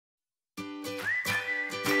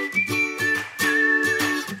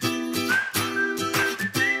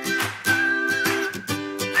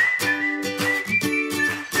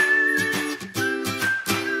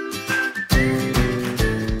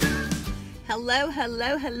Hello,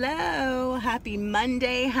 hello, hello. Happy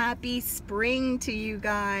Monday, happy spring to you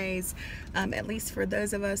guys. At least for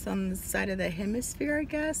those of us on the side of the hemisphere, I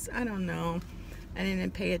guess. I don't know. I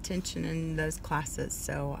didn't pay attention in those classes,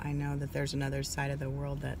 so I know that there's another side of the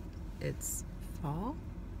world that it's fall.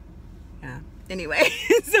 Yeah. Anyway,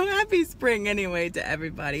 so happy spring anyway to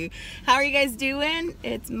everybody. How are you guys doing?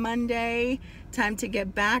 It's Monday. Time to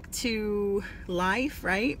get back to life,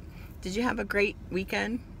 right? Did you have a great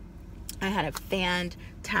weekend? I had a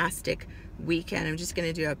fantastic weekend. I'm just going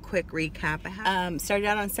to do a quick recap. I started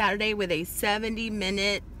out on Saturday with a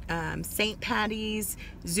 70-minute St. Patty's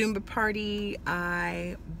Zumba party.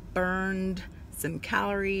 I burned some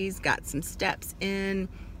calories, got some steps in.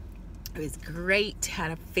 It was great.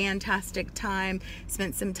 Had a fantastic time.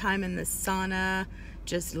 Spent some time in the sauna,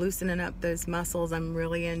 just loosening up those muscles. I'm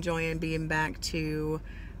really enjoying being back to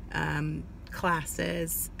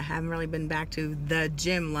classes. I haven't really been back to the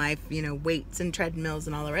gym life, you know, weights and treadmills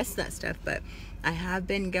and all the rest of that stuff, but I have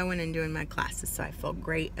been going and doing my classes, so I feel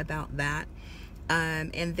great about that.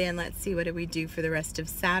 And then let's see, what did we do for the rest of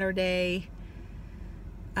Saturday?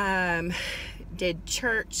 Did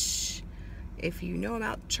church. If you know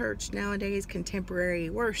about church nowadays, contemporary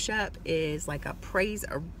worship is like a praise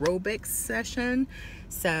aerobics session.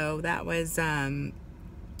 So that was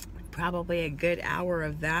probably a good hour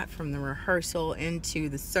of that, from the rehearsal into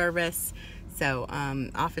the service. So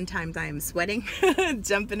oftentimes I am sweating,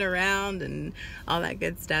 jumping around and all that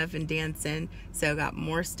good stuff and dancing. So got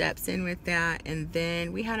more steps in with that. And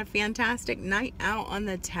then we had a fantastic night out on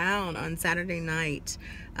the town on Saturday night.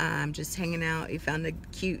 Just hanging out. We found a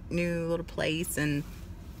cute new little place and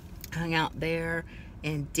hung out there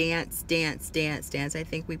and dance. I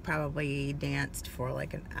think we probably danced for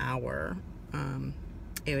like an hour.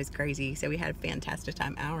 It was crazy. So we had a fantastic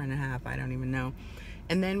time, hour and a half, I don't even know.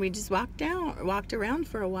 And then we just walked around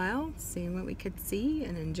for a while, seeing what we could see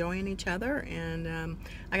and enjoying each other. And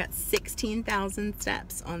I got 16,000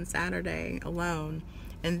 steps on Saturday alone.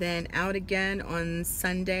 And then out again on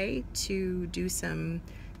Sunday to do some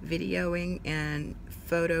videoing and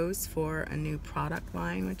photos for a new product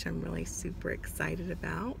line, which I'm really super excited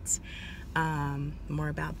about. More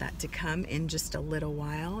about that to come in just a little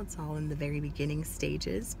while. It's all in the very beginning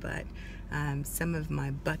stages, but some of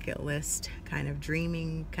my bucket list kind of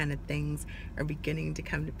dreaming kind of things are beginning to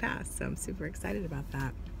come to pass, so I'm super excited about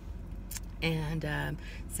that. And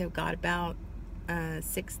so got about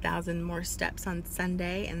 6,000 more steps on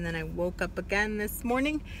Sunday, and then I woke up again this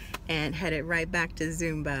morning and headed right back to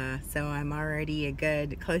Zumba. So I'm already a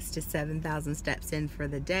good close to 7,000 steps in for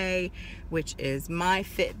the day, which is my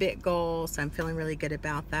Fitbit goal, so I'm feeling really good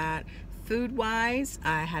about that. Food wise,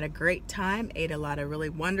 I had a great time, ate a lot of really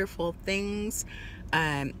wonderful things.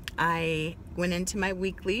 I went into my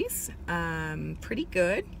weeklies pretty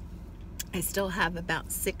good. I still have about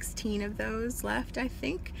 16 of those left, I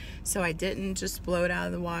think. So I didn't just blow it out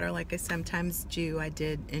of the water like I sometimes do. I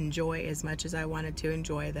did enjoy as much as I wanted to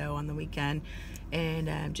enjoy, though, on the weekend.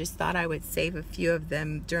 And just thought I would save a few of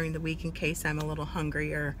them during the week in case I'm a little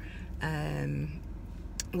hungrier.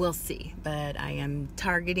 We'll see. But I am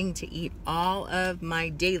targeting to eat all of my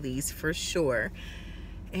dailies for sure.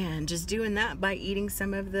 And just doing that by eating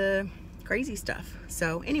some of the crazy stuff.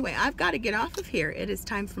 So anyway, I've got to get off of here. It is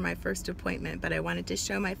time for my first appointment, but I wanted to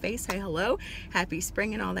show my face, say hello, happy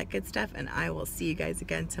spring and all that good stuff, and I will see you guys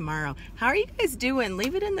again tomorrow. How are you guys doing?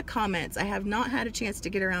 Leave it in the comments. I have not had a chance to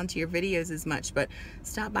get around to your videos as much, but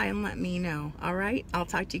stop by and let me know. All right, I'll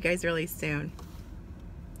talk to you guys really soon.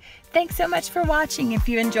 Thanks so much for watching. If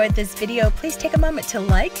you enjoyed this video, please take a moment to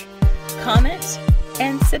like, comment,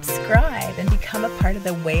 and subscribe and become a part of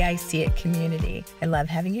the Way I See It community. I love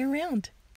having you around.